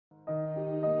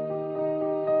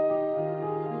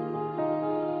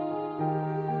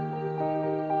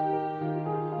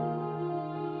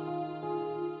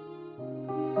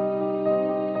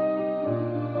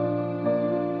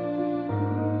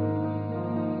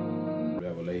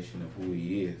revelation of who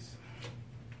he is.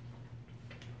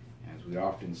 As we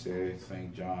often say,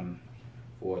 St. John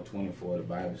 4:24, the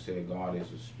Bible says God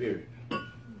is a spirit,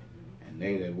 and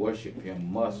they that worship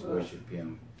him must worship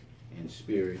him in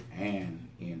spirit and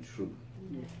in truth.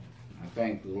 I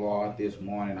thank the Lord this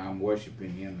morning I'm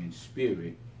worshiping him in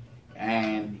spirit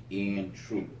and in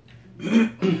truth.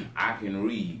 I can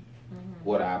read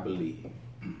what I believe.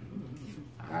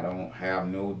 I don't have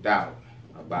no doubt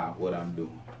about what I'm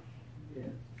doing.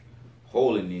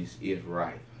 Holiness is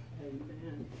right.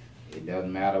 It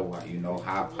doesn't matter what,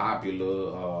 how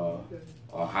popular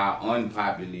or how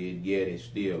unpopular it gets, it's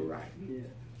still right.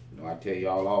 I tell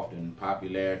y'all often,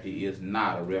 popularity is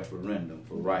not a referendum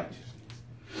for righteousness.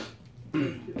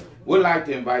 We'd like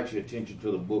to invite your attention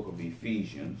to the book of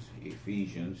Ephesians.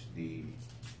 Ephesians, the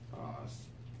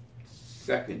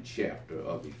second chapter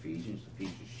of Ephesians,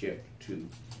 Ephesians chapter 2.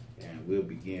 And we'll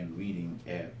begin reading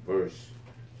at verse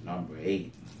number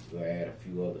 8. We'll add a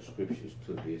few other scriptures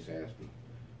to this as the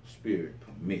Spirit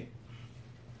permit.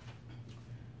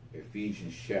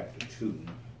 Ephesians chapter 2.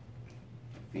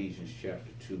 Ephesians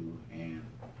chapter 2, and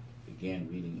begin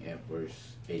reading at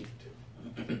verse 8.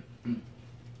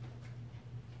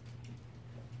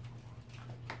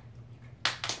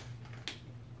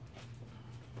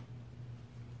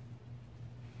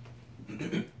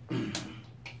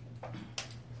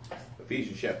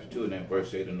 Ephesians chapter 2 and then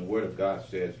verse 8, and the word of God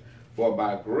says, "For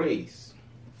by grace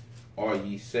are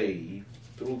ye saved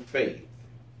through faith,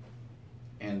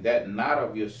 and that not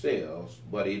of yourselves,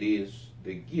 but it is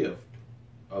the gift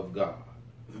of God."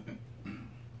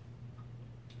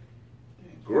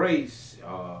 Grace,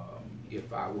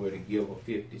 if I were to give a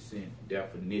 50-cent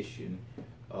definition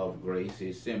of grace,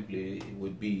 it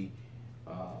would be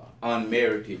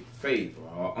unmerited favor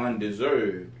or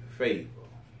undeserved favor.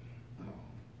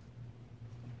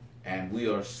 And we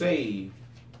are saved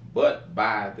but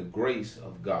by the grace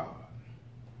of God.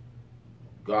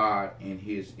 God, in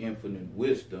his infinite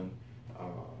wisdom,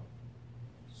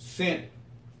 sent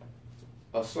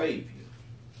a Savior,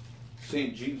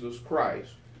 sent Jesus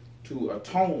Christ to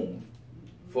atone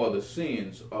for the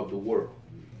sins of the world.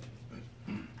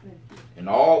 And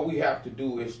all we have to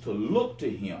do is to look to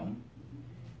him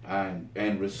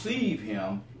and receive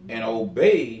him and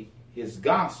obey his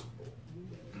gospel.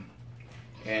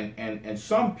 And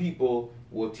some people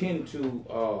will tend to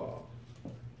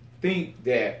think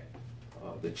that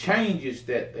the changes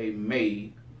that they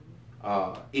made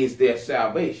is their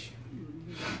salvation.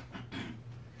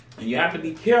 And you have to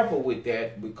be careful with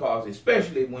that, because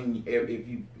especially if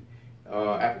you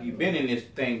after you've been in this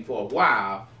thing for a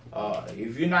while,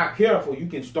 if you're not careful, you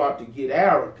can start to get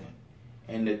arrogant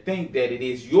and to think that it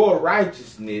is your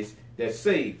righteousness that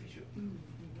saves you.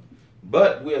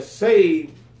 But we're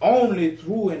saved only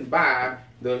through and by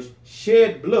the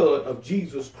shed blood of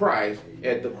Jesus Christ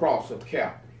at the cross of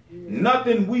Calvary.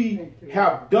 Nothing we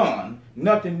have done,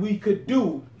 nothing we could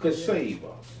do could save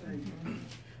us.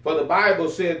 For the Bible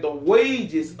said the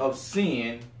wages of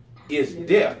sin is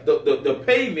death. The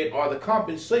payment or the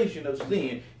compensation of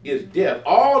sin is death.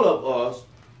 All of us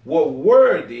were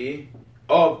worthy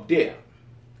of death.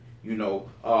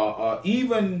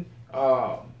 Even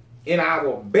in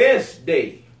our best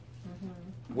day,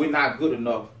 we're not good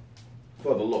enough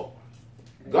for the Lord.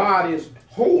 God is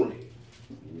holy,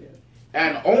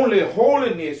 and only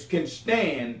holiness can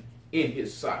stand in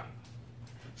his sight.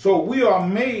 So we are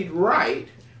made right,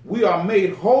 we are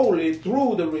made holy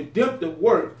through the redemptive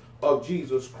work of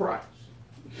Jesus Christ.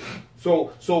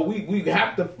 So we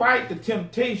have to fight the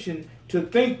temptation to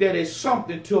think that it's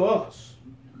something to us,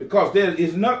 because there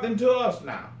is nothing to us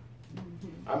now.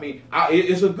 I mean,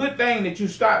 it's a good thing that you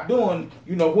stop doing,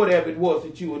 whatever it was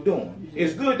that you were doing.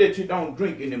 It's good that you don't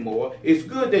drink anymore. It's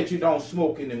good that you don't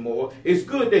smoke anymore. It's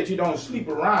good that you don't sleep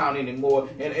around anymore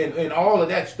and all of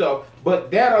that stuff.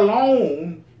 But that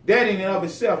alone, that in and of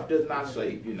itself does not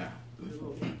save you now.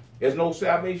 There's no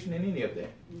salvation in any of that.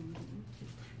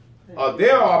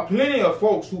 There are plenty of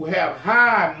folks who have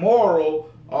high moral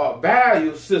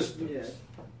value systems,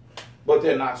 but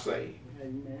they're not saved.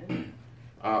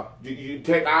 You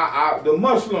take the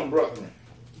Muslim brethren.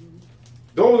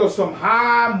 Those are some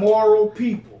high moral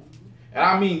people. And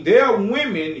I mean, their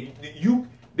women,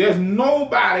 there's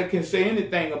nobody can say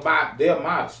anything about their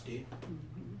modesty.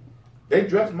 They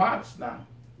dress modest now.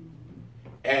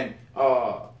 And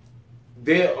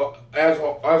they're, as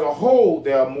a whole,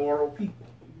 they're moral people.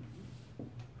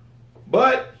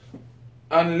 But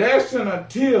unless and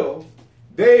until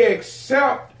they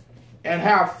accept and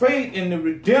have faith in the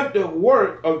redemptive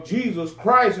work of Jesus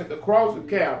Christ at the cross of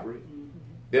Calvary,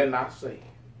 they're not saved.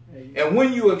 And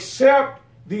when you accept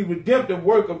the redemptive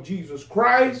work of Jesus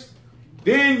Christ,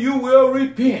 then you will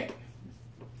repent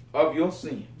of your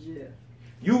sins. Yeah.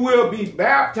 You will be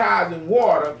baptized in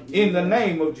water in the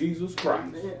name of Jesus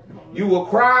Christ. You will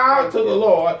cry out to the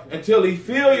Lord until he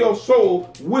fill your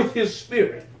soul with his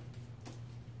spirit.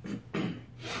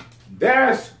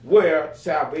 That's where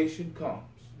salvation comes.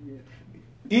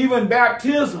 Even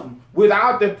baptism,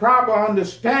 without the proper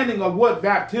understanding of what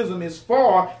baptism is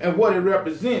for and what it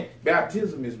represents,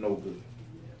 baptism is no good.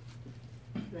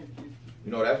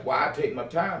 You know, that's why I take my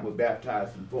time with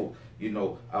baptizing folks. You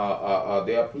know,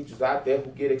 there are preachers out there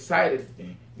who get excited,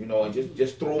 you know, and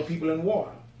just throw people in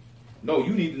water. No,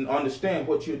 you need to understand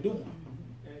what you're doing.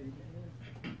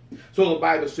 So the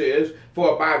Bible says,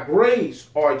 for by grace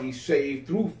are ye saved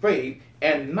through faith,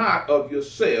 and not of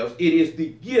yourselves. It is the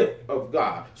gift of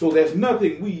God. So there's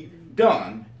nothing we've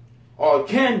done or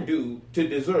can do to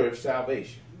deserve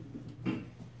salvation.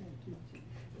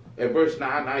 At verse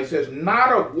 9, now he says,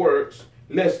 not of works,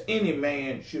 lest any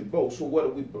man should boast. So what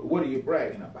are you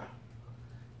bragging about?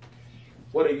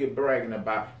 What are you bragging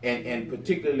about? And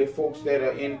particularly folks that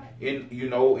are in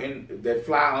that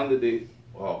fly under the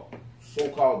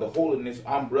so-called the holiness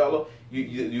umbrella,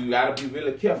 you got to be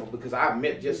really careful, because I've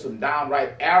met just some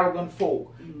downright arrogant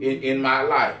folk in my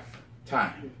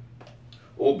lifetime.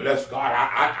 Oh, bless God,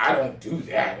 I don't do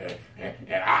that,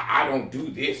 and I don't do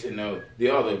this and the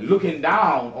other, looking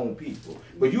down on people.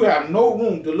 But you have no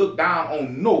room to look down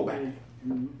on nobody.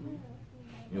 You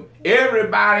know,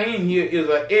 everybody in here is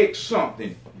an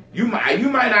ex-something. You might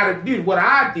not have did what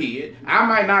I did. I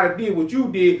might not have did what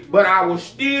you did, but I was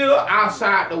still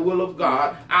outside the will of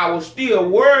God. I was still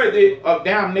worthy of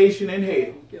damnation and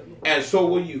hell. And so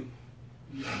were you.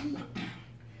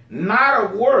 Not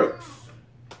of works,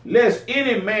 lest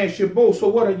any man should boast. So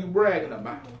what are you bragging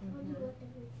about?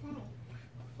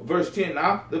 Verse 10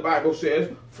 now, the Bible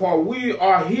says, for we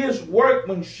are his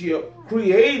workmanship,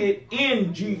 created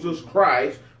in Jesus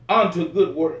Christ unto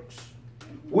good works,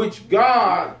 which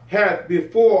God hath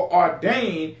before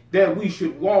ordained that we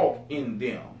should walk in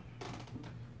them.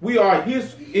 We are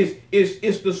his,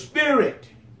 it's the Spirit.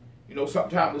 You know,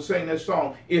 sometimes we sing that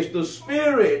song, it's the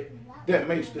Spirit that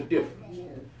makes the difference.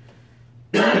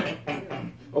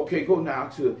 Okay, go now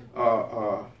to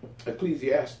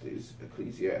Ecclesiastes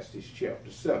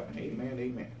chapter 7. Amen,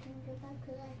 amen.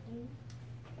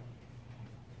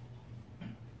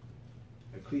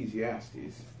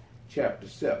 Ecclesiastes chapter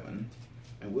 7.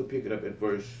 And we'll pick it up at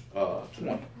verse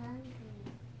 20.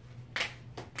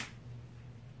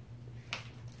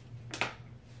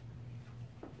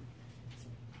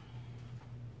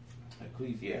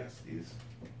 Ecclesiastes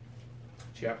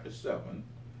chapter 7.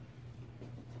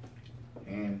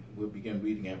 And we'll begin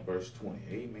reading at verse 20.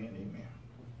 Amen, amen.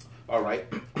 All right.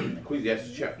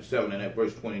 Ecclesiastes chapter 7 and at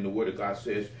verse 20, the word of God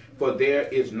says, for there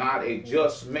is not a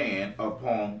just man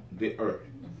upon the earth.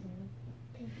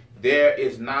 There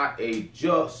is not a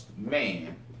just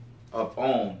man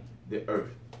upon the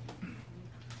earth.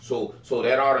 So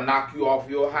that ought to knock you off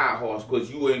your high horse, because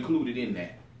you were included in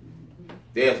that.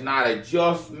 There's not a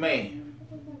just man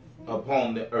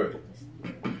upon the earth.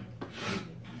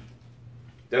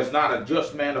 There's not a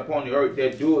just man upon the earth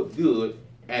that doeth good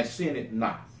and sinneth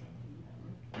not.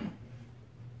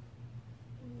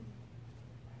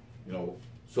 You know,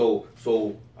 so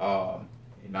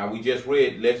now we just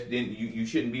read, you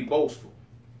shouldn't be boastful,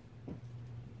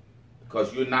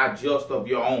 because you're not just of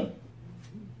your own.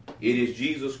 It is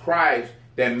Jesus Christ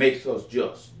that makes us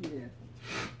just.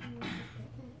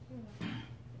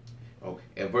 Oh,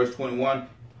 at verse 21,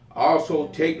 also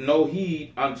take no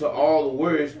heed unto all the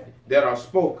words that are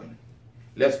spoken,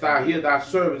 lest thou hear thy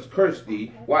servants curse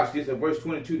thee. Watch this at verse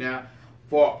 22 now.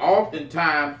 For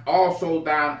oftentimes also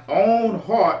thine own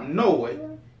heart knoweth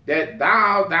that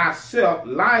thou thyself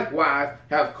likewise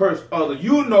have cursed others.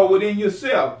 You know it in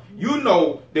yourself. You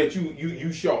know that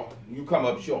you short. You come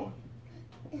up short.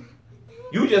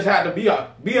 You just have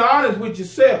to be honest with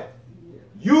yourself.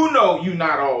 You know you're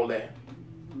not all that.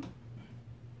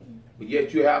 But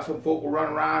yet you have some folk who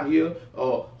run around here,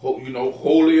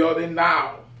 holier than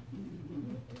thou.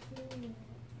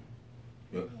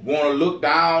 Want to look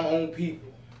down on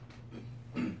people.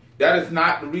 That is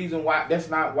not the reason why. That's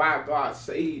not why God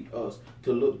saved us,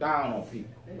 to look down on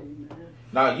people. Amen.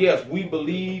 Now, yes, we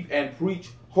believe and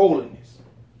preach holiness.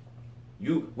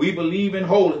 We believe in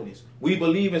holiness. We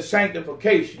believe in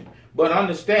sanctification. But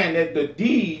understand that the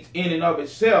deeds in and of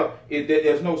itself, is that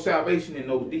there's no salvation in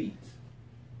those deeds.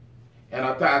 And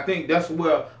I think that's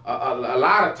where a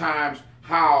lot of times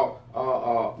how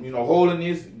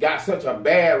holiness got such a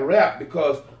bad rap,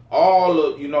 because a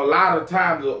lot of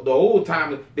times the old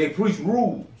timers, they preach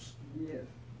rules. Yes.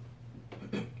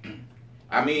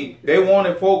 I mean, they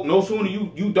wanted folk, no sooner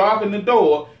you darken the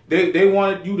door, they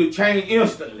wanted you to change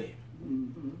instantly.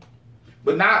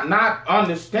 But not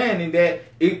understanding that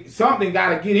something got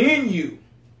to get in you.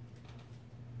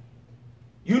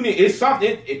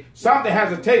 Something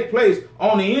has to take place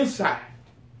on the inside.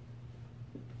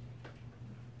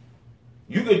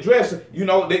 You could dress, you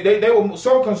know, they were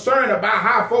so concerned about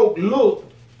how folk looked.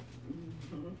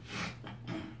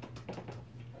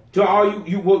 To all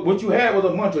what you had was a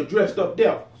bunch of dressed up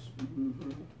devils.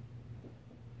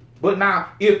 But now,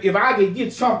 if I can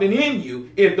get something in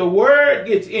you, if the word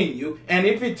gets in you, and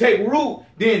if it take root,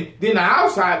 then the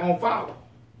outside gonna follow.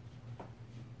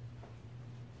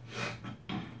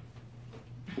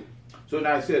 So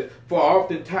now it says, for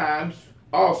oftentimes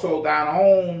also thine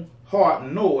own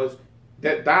heart knowest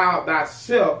that thou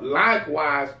thyself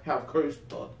likewise have cursed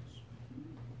others.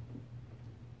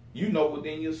 You know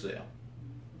within yourself.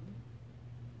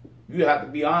 You have to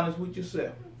be honest with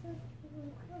yourself.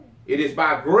 It is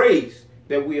by grace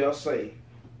that we are saved.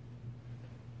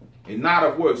 And not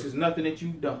of works. It's nothing that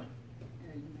you've done.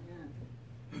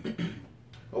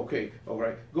 Okay, all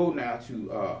right. Go now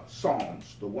to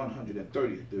Psalms, the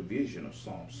 130th division of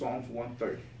Psalms. Psalms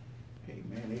 130.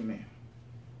 Amen, amen.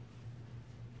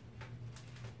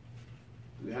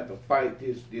 We have to fight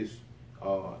this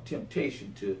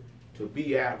temptation to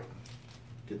be arrogant,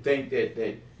 to think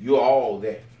that you're all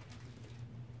that.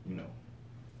 You know.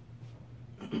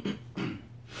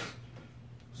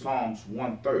 Psalms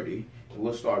 130,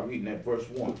 we'll start reading at verse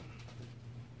 1.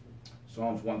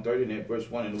 Psalms 130 and at verse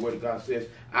 1, and the word of God says,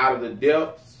 out of the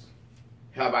depths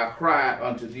have I cried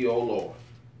unto thee, O Lord.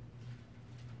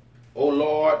 O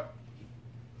Lord,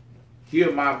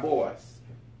 hear my voice.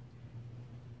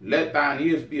 Let thine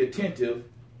ears be attentive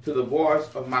to the voice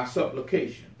of my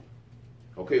supplication.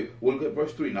 Okay, we'll look at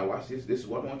verse 3. Now watch this. This is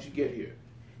what I want you to get here.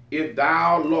 If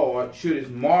thou, Lord,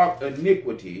 shouldest mark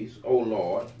iniquities, O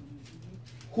Lord,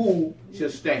 who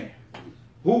should stand?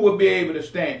 Who would be able to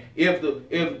stand? If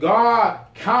God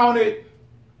counted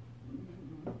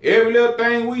every little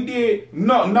thing we did,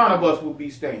 none of us would be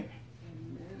standing.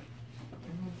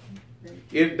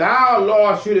 If thou,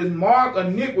 Lord, shouldest mark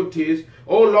iniquities,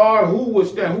 O Lord, who would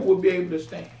stand? Who would be able to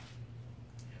stand?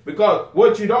 Because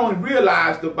what you don't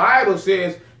realize, the Bible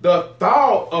says the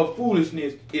thought of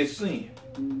foolishness is sin.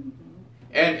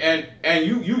 And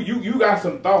you got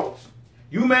some thoughts.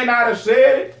 You may not have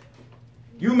said it,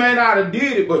 you may not have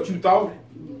did it, but you thought it.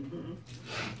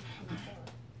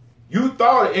 You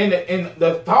thought it, and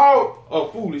the thought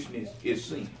of foolishness is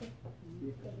sin.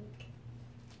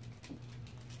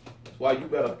 That's why you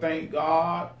better thank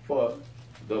God for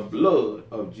the blood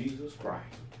of Jesus Christ.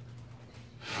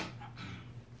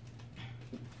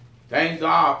 Thank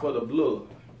God for the blood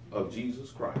of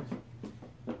Jesus Christ.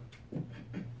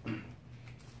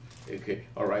 Okay,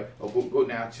 all right. I'll go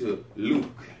now to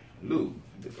Luke. Luke,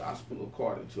 the Gospel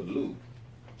according to Luke,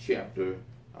 chapter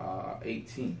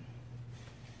 18.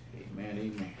 Amen,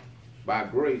 amen. By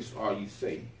grace are ye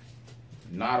saved,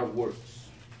 not of works,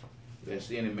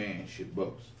 lest any man should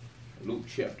boast. Luke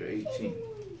chapter 18.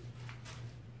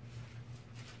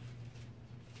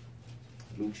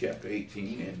 Luke chapter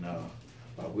 18, and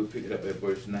we'll pick it up at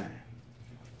verse 9.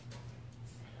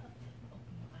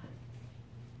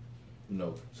 You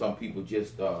know, some people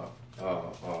just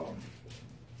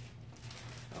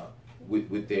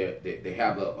with their they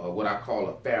have a what I call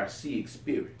a Pharisaic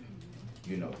spirit,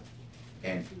 you know,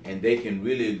 and they can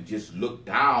really just look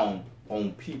down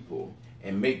on people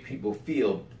and make people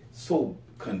feel so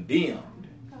condemned,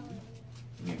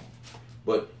 you know.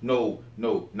 But no.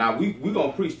 Now we're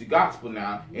gonna preach the gospel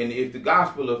now, and if the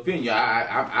gospel offend you,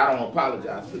 I don't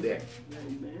apologize for that.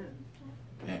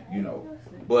 And, you know.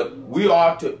 But people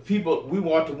ought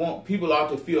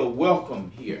to feel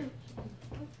welcome here.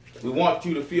 We want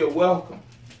you to feel welcome.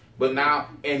 But now,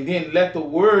 and then let the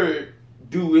word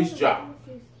do its job.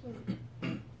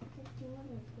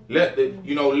 Let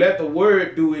the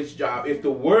word do its job. If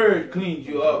the word cleans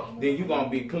you up, then you're going to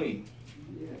be clean.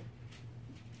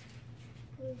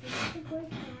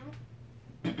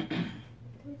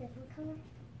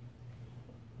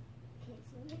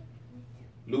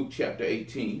 Luke chapter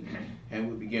 18, and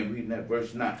we begin reading at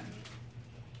verse 9.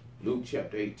 Luke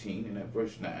chapter 18 and at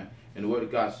verse 9. And the word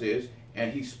of God says,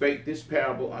 and he spake this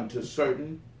parable unto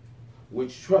certain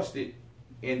which trusted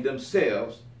in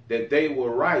themselves that they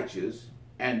were righteous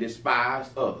and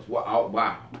despised others.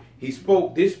 Wow. He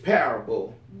spoke this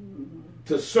parable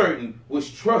to certain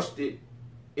which trusted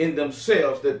in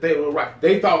themselves that they were right.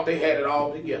 They thought they had it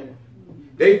all together.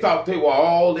 They thought they were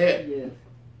all that.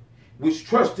 Which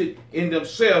trusted in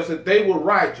themselves that they were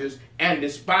righteous and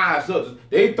despised others.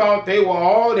 They thought they were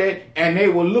all that, and they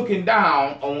were looking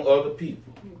down on other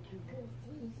people.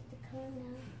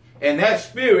 And that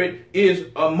spirit is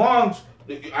amongst,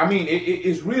 I mean,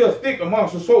 it's real thick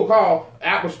amongst the so-called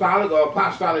apostolic or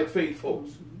apostolic faith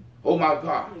folks. Oh my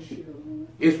gosh.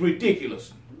 It's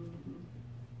ridiculous.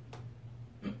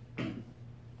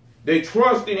 They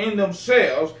trusted in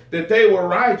themselves that they were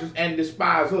righteous and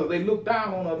despised others. They looked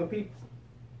down on other people.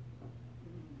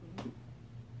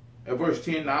 At verse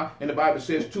 10 now, and the Bible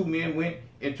says 2 men went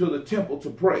into the temple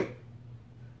to pray.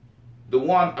 The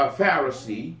one a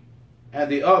Pharisee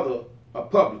and the other a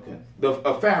publican.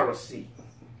 A Pharisee.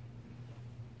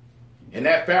 And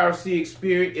that Pharisee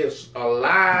spirit is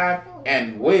alive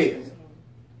and well.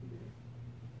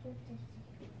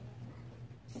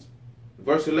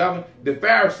 Verse 11, the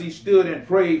Pharisee stood and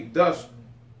prayed thus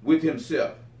with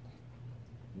himself.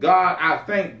 God, I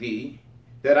thank thee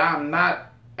that I'm not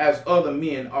as other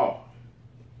men are,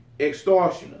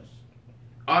 extortioners,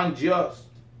 unjust,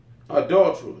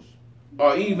 adulterers,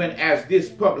 or even as this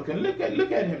publican. Look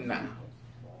at him now.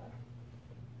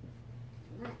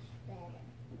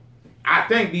 I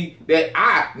thank thee that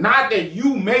I, not that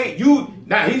you made you,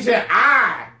 now he said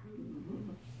I,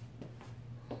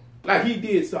 like he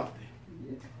did something.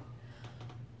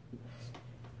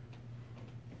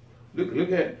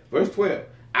 Look at it. Verse 12.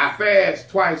 I fast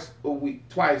twice a week,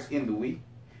 twice in the week.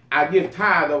 I give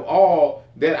tithe of all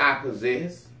that I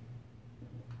possess.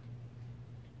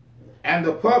 And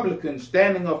the publican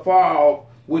standing afar off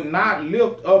would not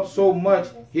lift up so much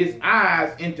his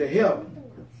eyes into heaven,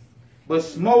 but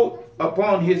smote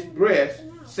upon his breast,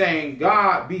 saying,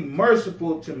 God, be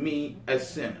merciful to me, a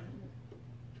sinner.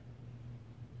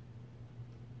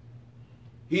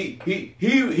 He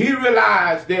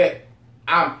realized that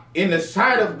I'm in the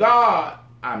sight of God,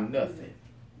 I'm nothing.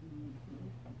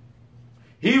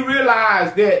 He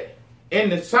realized that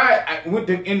in the sight,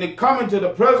 in the coming to the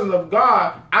presence of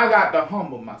God, I got to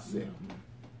humble myself.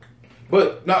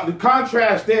 But now to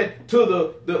contrast that to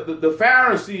the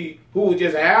Pharisee who was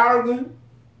just arrogant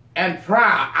and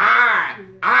proud.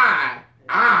 I.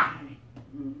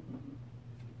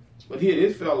 But here,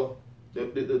 this fellow,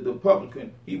 the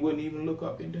publican, he wouldn't even look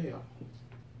up into heaven.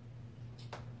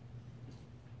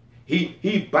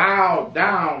 He bowed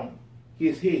down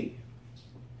his head.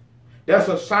 That's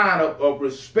a sign of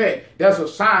respect. That's a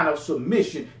sign of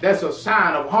submission. That's a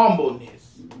sign of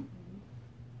humbleness.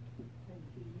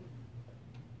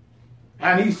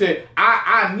 And he said,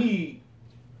 I need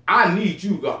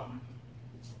you, God.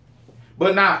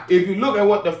 But now, if you look at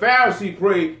what the Pharisee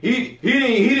prayed, he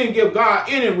didn't give God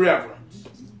any reverence.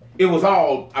 It was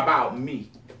all about me.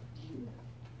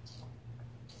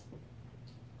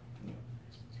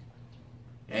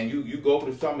 And you go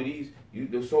to some of these,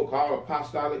 the so-called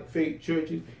apostolic faith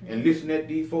churches, and listen at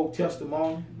these folk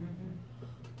testimony.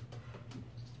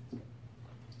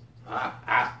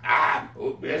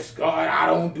 Oh, bless God, I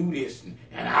don't do this,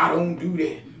 and I don't do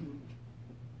that.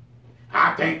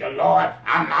 I thank the Lord,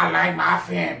 I'm not like my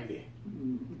family.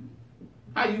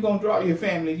 How you going to draw your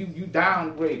family? You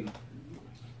downgrading.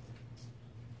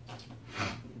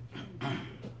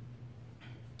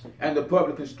 And the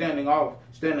publican standing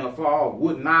afar off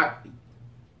would not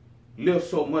lift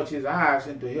so much his eyes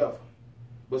into heaven,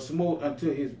 but smote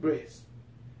unto his breast,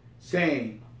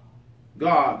 saying,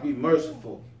 God, be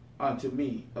merciful unto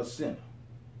me, a sinner.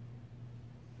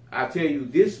 I tell you,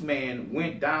 this man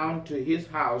went down to his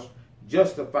house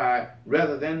justified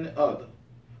rather than the other.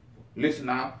 Listen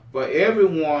now, for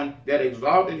everyone that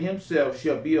exalted himself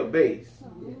shall be abased,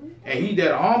 and he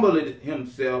that humbled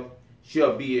himself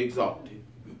shall be exalted.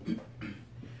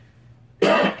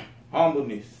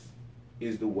 Humbleness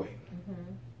is the way.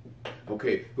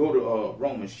 Okay, go to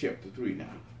Romans chapter 3 now.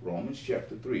 Romans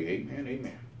chapter 3, amen,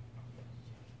 amen.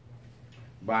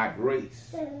 By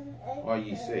grace are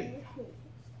ye saved.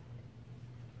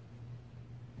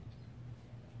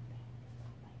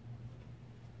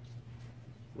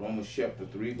 Romans chapter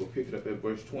 3, we'll pick it up at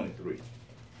verse 23.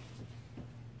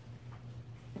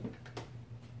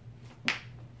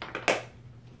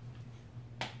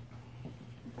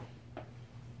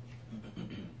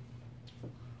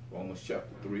 Romans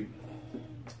chapter 3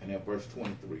 and at verse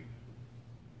 23.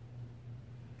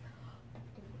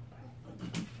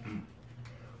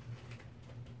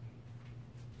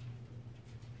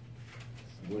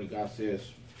 Where God says,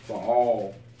 for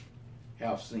all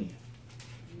have sinned.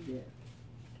 Yeah.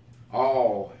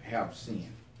 All have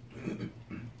sinned.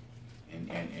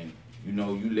 and you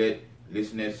know,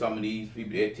 listen to some of these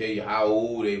people that tell you how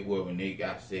old they were when they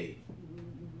got saved.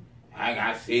 I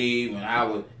got saved when I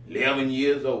was 11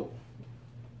 years old.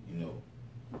 You know.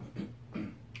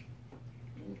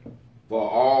 For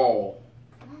all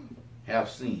have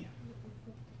sinned.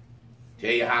 Tell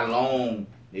you how long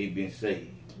they've been saved.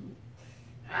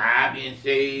 I've been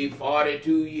saved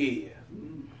 42 years.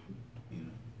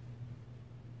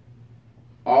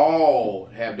 All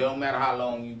have, don't matter how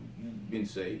long you've been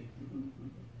saved,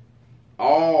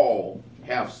 all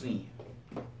have sinned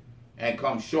and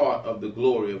come short of the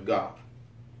glory of God.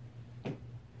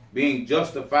 Being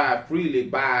justified freely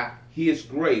by his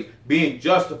grace. Being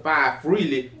justified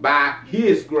freely by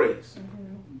his grace.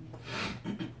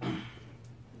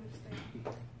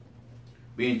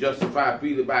 Being justified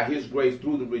freely by his grace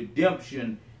through the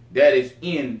redemption that is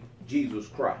in Jesus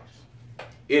Christ.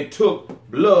 It took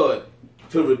blood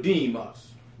to redeem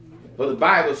us. For the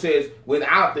Bible says,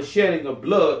 without the shedding of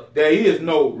blood, there is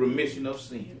no remission of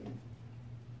sin.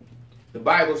 The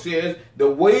Bible says the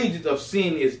wages of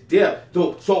sin is death.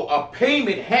 So a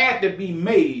payment had to be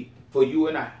made for you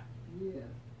and I. Yeah.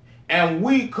 And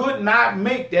we could not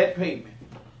make that payment.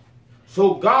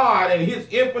 So God, in his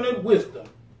infinite wisdom,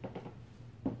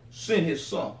 sent his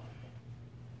son.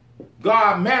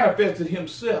 God manifested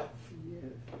himself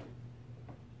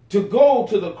to go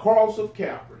to the cross of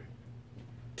Calvary,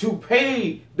 to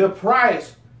pay the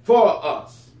price for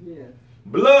us. Yes.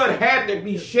 Blood had to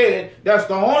be shed. That's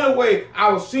the only way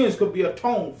our sins could be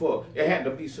atoned for. There had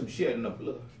to be some shedding of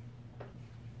blood.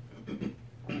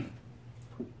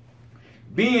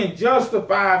 Being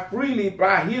justified freely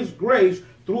by his grace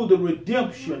through the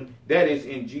redemption that is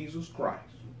in Jesus Christ.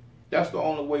 That's the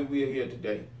only way we are here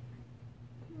today.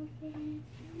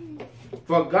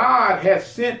 For God has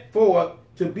sent forth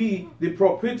to be the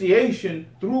propitiation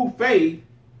through faith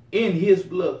in his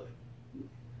blood,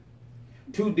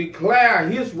 to declare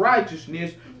his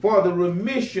righteousness for the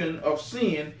remission of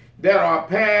sin that are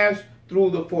passed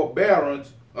through the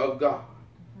forbearance of God.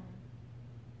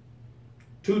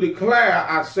 To declare,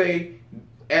 I say,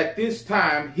 at this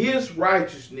time his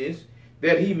righteousness,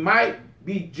 that he might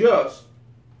be just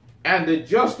and the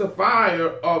justifier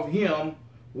of him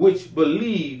which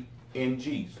believe in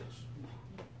Jesus.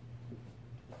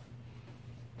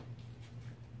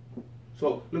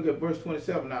 So look at verse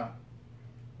 27 now.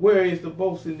 Where is the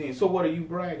boasting then? So what are you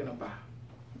bragging about?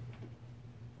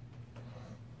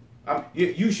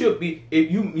 You should be,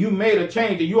 if you made a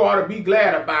change, you ought to be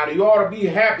glad about it. You ought to be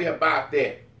happy about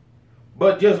that.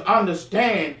 But just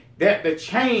understand that the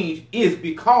change is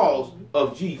because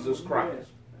of Jesus Christ.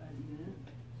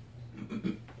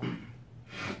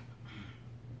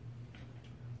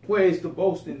 Where is the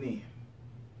boasting then?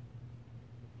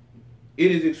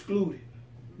 It is excluded.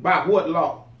 By what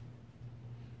law?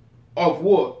 Of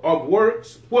what? Of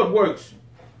works? What works?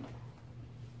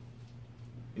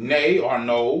 Nay or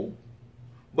no,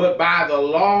 but by the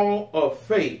law of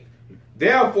faith.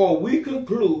 Therefore we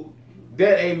conclude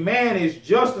that a man is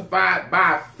justified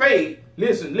by faith,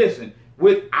 listen,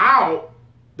 without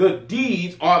the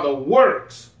deeds or the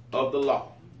works of the law.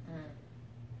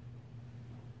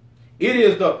 It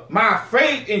is my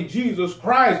faith in Jesus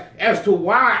Christ as to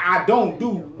why I don't do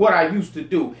what I used to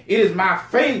do. It is my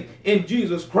faith in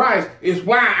Jesus Christ is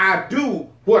why I do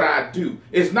what I do.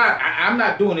 It's not, I'm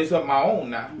not doing this of my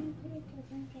own now.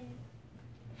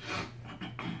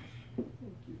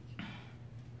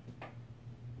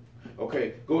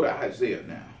 Okay, go to Isaiah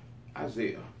now.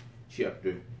 Isaiah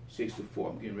chapter 64.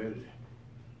 I'm getting ready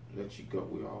to let you go.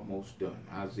 We're almost done.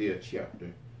 Isaiah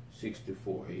chapter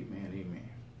 64. Amen, amen.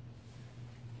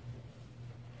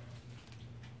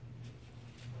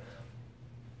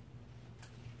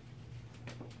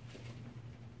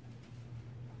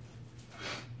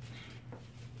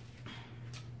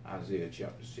 Isaiah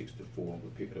chapter 64,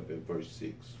 we'll pick it up at verse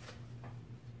 6.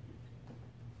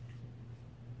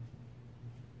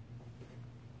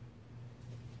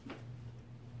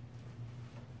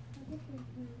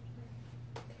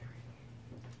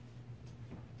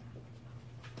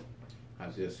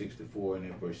 Isaiah 64 and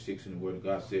then verse 6 in the Word of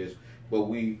God says, but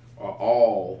we are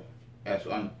all as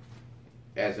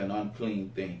an unclean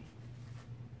thing.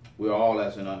 We're all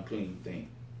as an unclean thing.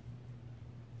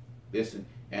 Listen,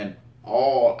 and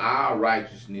all our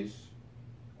righteousness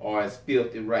are as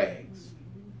filthy rags.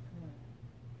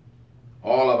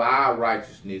 All of our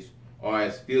righteousness are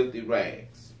as filthy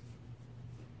rags.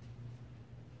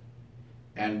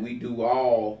 And we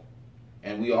all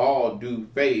do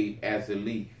fade as a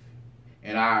leaf.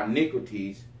 And our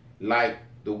iniquities, like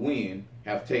the wind,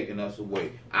 have taken us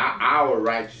away. Our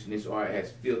righteousness are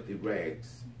as filthy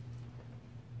rags.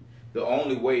 The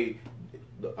only way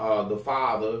the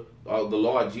Father, the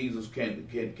Lord Jesus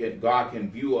God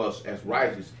can view us as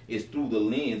righteous is through the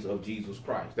lens of Jesus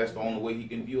Christ. That's the only way he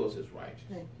can view us as righteous.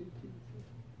 Thank you, Jesus.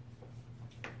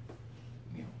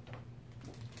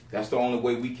 That's the only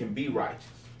way we can be righteous.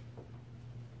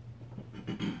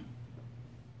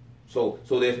 So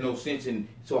there's no sense in,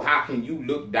 so how can you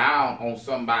look down on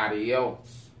somebody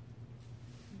else?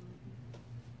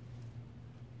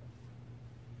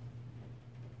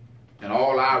 And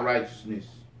all our righteousness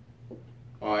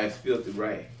are as filthy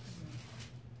rags.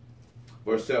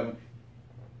 Verse 7,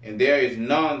 and there is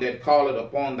none that calleth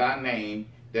upon thy name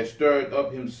that stirred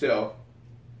up himself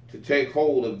to take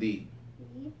hold of thee.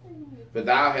 For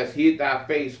thou hast hid thy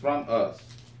face from us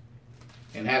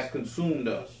and hast consumed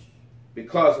us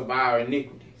because of our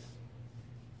iniquities.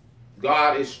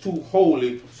 God is too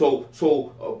holy, so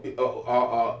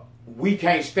we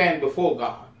can't stand before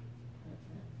God.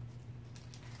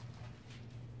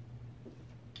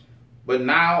 But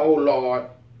now, O Lord,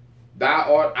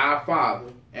 thou art our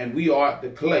Father, and we art the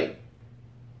clay,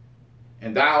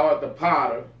 and thou art the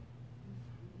potter,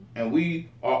 and we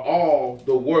are all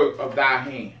the work of thy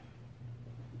hand.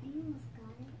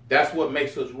 That's what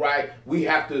makes us right. We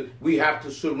have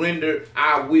to surrender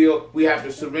our will. We have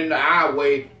to surrender our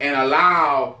way and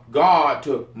allow God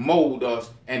to mold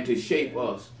us and to shape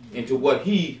us into what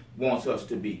he wants us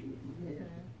to be.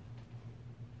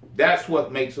 That's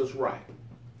what makes us right.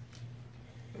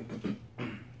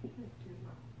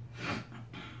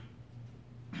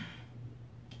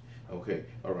 Okay,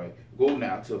 all right. Go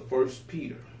now to 1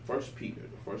 Peter. 1 Peter,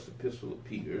 the first epistle of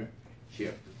Peter,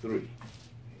 chapter 3.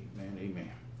 Amen,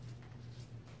 amen.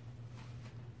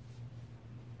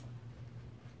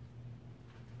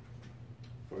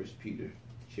 First Peter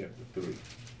chapter 3.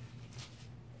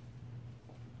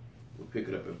 We'll pick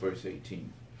it up at verse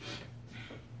 18.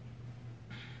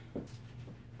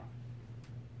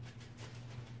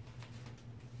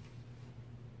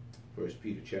 First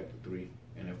Peter chapter 3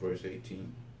 and at verse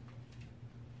 18.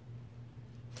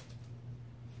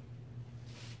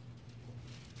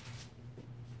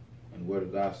 And the word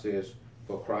of God says,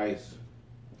 For Christ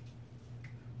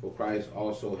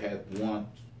also hath once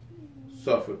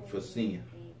suffered for sin,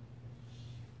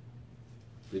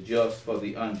 the just for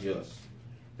the unjust,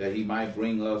 that he might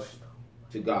bring us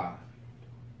to God,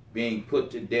 being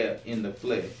put to death in the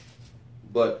flesh,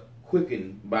 but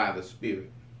quickened by the Spirit,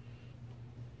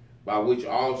 by which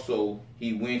also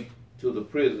he went to the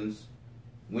prisons,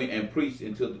 went and preached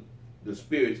into the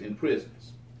spirits in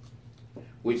prisons,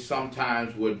 which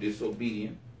sometimes were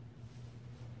disobedient,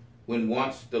 when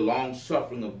once the long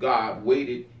suffering of God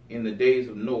waited in the days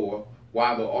of Noah,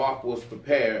 while the ark was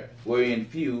prepared, wherein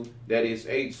few, that is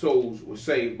 8 souls, were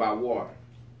saved by water.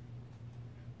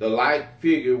 The like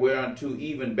figure whereunto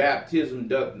even baptism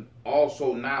doth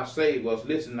also now save us,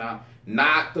 listen now,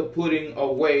 not the putting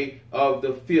away of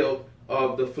the filth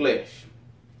of the flesh.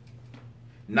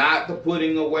 Not the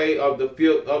putting away of the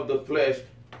filth of the flesh,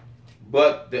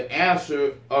 but the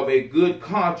answer of a good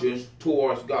conscience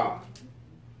towards God.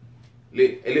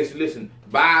 Listen,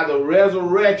 by the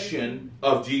resurrection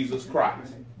of Jesus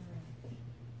Christ.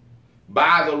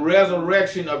 By the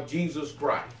resurrection of Jesus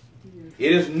Christ.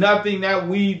 It is nothing that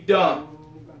we've done.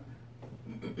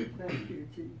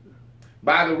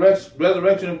 By the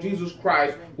resurrection of Jesus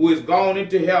Christ, who is gone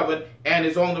into heaven and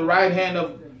is on the right hand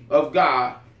of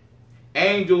God,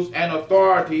 angels and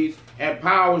authorities and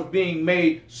powers being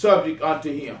made subject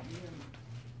unto him.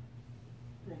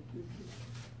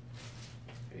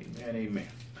 Amen, amen.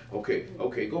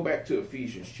 Okay, go back to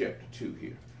Ephesians chapter 2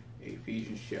 here.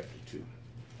 Ephesians chapter 2.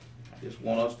 I just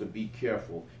want us to be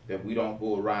careful that we don't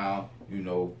go around,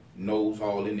 nose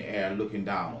all in the air looking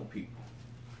down on people.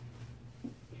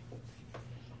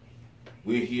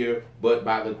 We're here but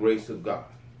by the grace of God.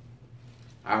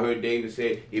 I heard David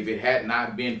say, if it had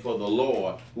not been for the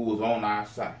Lord who was on our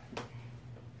side,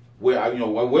 where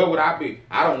would I be?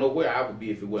 I don't know where I would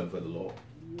be if it wasn't for the Lord.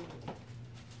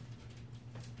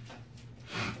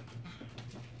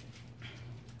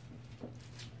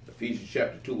 Ephesians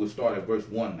chapter 2, we'll start at verse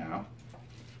 1 now.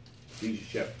 Ephesians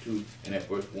chapter 2 and at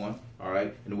verse 1. All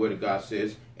right. And the word of God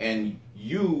says, and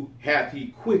you hath he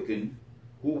quickened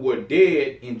who were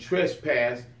dead in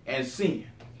trespass and sin.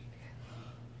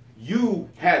 You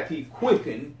hath he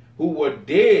quickened who were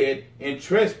dead in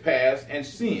trespass and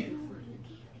sin,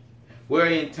 where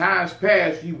in times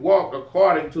past you walked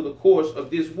according to the course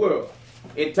of this world.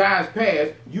 In times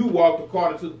past, you walked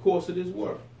according to the course of this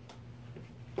world.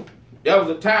 There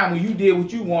was a time when you did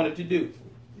what you wanted to do.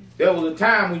 There was a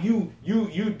time when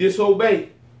you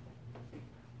disobeyed.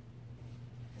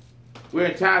 Where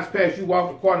in times past you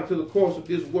walked according to the course of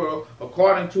this world,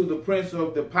 according to the prince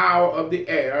of the power of the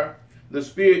air, the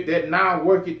spirit that now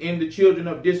worketh in the children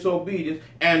of disobedience.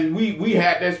 And we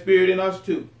had that spirit in us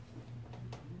too.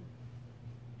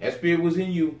 That spirit was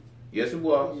in you. Yes, it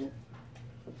was.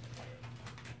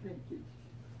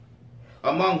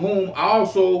 among whom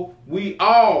also we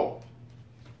all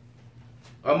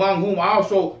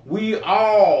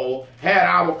had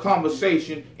our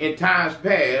conversation in times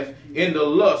past in the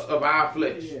lust of our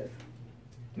flesh. Yes.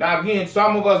 Now again,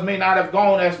 some of us may not have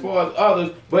gone as far as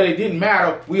others, but it didn't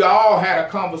matter. We all had a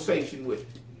conversation with it.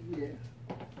 Yes.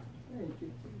 Thank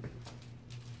you.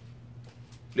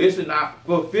 Listen now,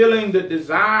 fulfilling the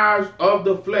desires of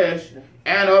the flesh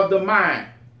and of the mind,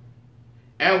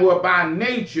 and were by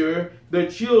nature the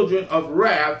children of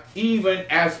wrath, even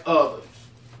as others.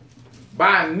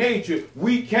 By nature,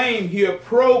 we came here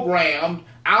programmed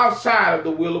outside of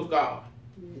the will of God.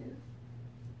 Yeah.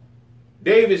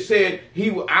 David said,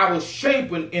 I was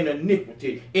shapen in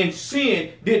iniquity. In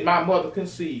sin did my mother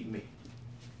conceive me.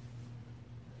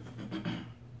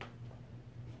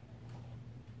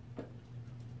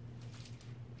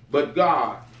 But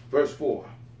God, verse 4,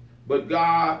 but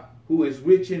God, who is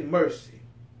rich in mercy,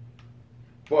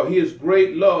 for his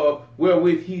great love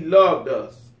wherewith he loved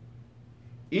us,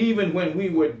 even when we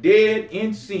were dead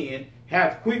in sin,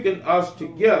 hath quickened us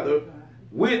together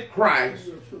with Christ.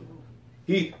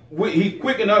 He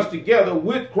quickened us together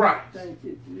with Christ.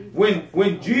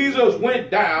 When Jesus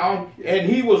went down and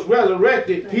he was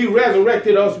resurrected, he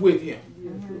resurrected us with him.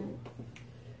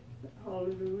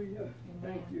 Hallelujah.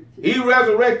 Thank you. He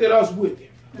resurrected us with him.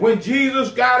 When Jesus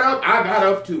got up, I got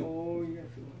up too. Oh, yes,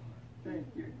 Lord. Thank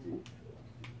you, Jesus.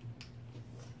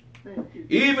 Thank you.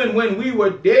 Even when we were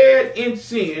dead in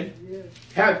sin, yes,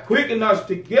 hath quickened us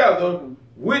together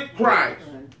with Christ.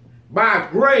 By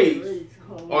grace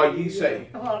are ye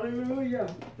saved.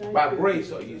 Hallelujah. By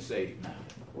grace are ye saved now.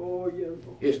 Oh, yes,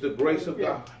 Lord. It's the grace of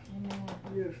God.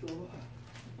 Yes, Lord.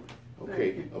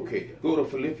 Okay. Go to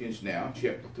Philippians now,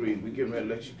 chapter 3. We get ready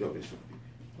to let you go. This will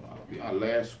be our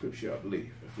last scripture, I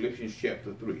believe. Philippians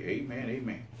chapter 3. Amen,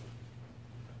 amen.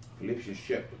 Philippians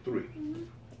chapter 3.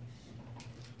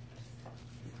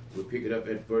 We'll pick it up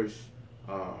at verse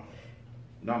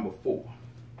number 4.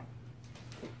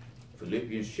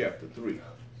 Philippians chapter 3.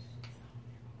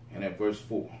 And at verse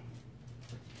 4.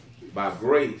 By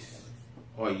grace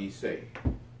are ye saved.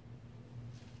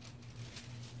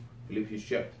 Philippians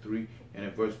chapter 3 and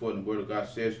at verse 4, the word of God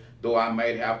says, though I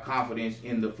might have confidence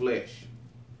in the flesh,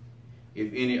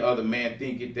 if any other man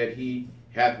thinketh that he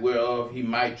hath whereof he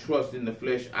might trust in the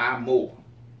flesh, I more.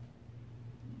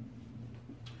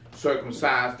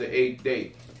 Circumcised the 8th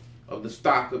day, of the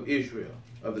stock of Israel,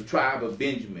 of the tribe of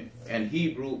Benjamin, and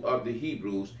Hebrew of the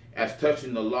Hebrews, as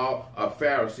touching the law of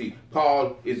Pharisee.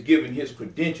 Paul is giving his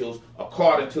credentials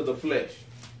according to the flesh.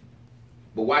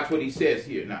 But watch what he says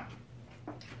here now.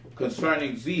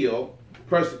 Concerning zeal,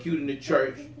 persecuting the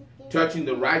church, touching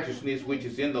the righteousness which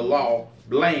is in the law,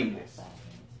 blameless.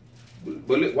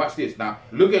 But watch this now.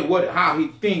 Look at how he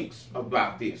thinks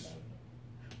about this.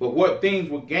 But what things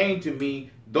were gained to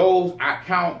me, those I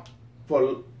count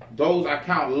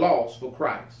loss for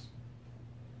Christ.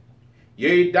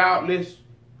 Yea, doubtless,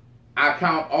 I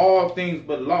count all things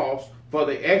but loss for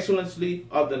the excellency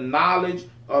of the knowledge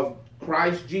of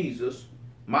Christ Jesus,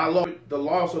 my Lord, the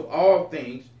loss of all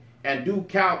things, and do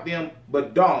count them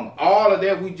but dung. All of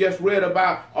that we just read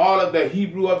about, all of the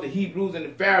Hebrew of the Hebrews and the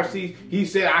Pharisees, he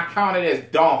said, I count it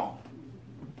as dung,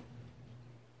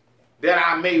 that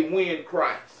I may win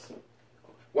Christ.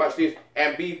 Watch this.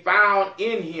 And be found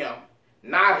in him,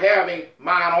 not having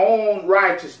mine own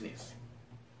righteousness.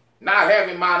 Not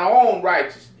having mine own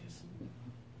righteousness.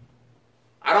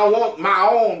 I don't want my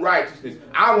own righteousness.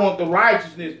 I want the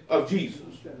righteousness of Jesus.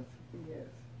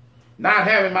 Not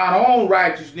having my own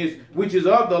righteousness, which is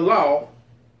of the law,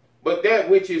 but that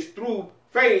which is through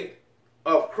faith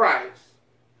of Christ,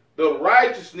 the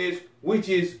righteousness which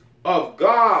is of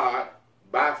God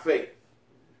by faith,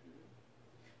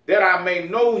 that I may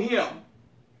know him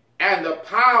and the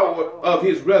power of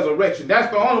his resurrection.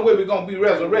 That's the only way we're going to be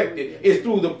resurrected, is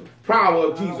through the power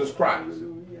of Jesus Christ.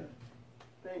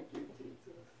 Thank you,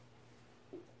 Jesus.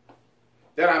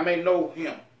 That I may know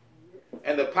him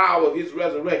and the power of his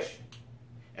resurrection,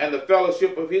 and the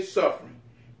fellowship of his suffering,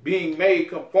 being made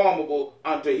conformable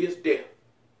unto his death,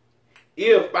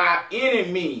 if by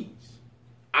any means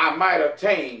I might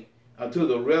attain unto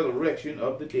the resurrection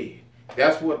of the dead.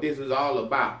 That's what this is all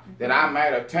about, that I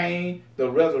might attain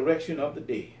the resurrection of the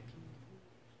dead.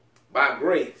 By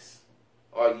grace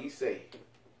are ye saved.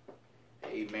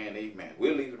 Amen, amen.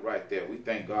 We'll leave it right there. We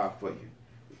thank God for you.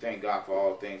 We thank God for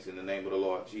all things in the name of the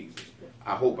Lord Jesus.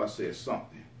 I hope I said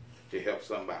something to help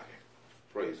somebody.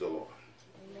 Praise the Lord.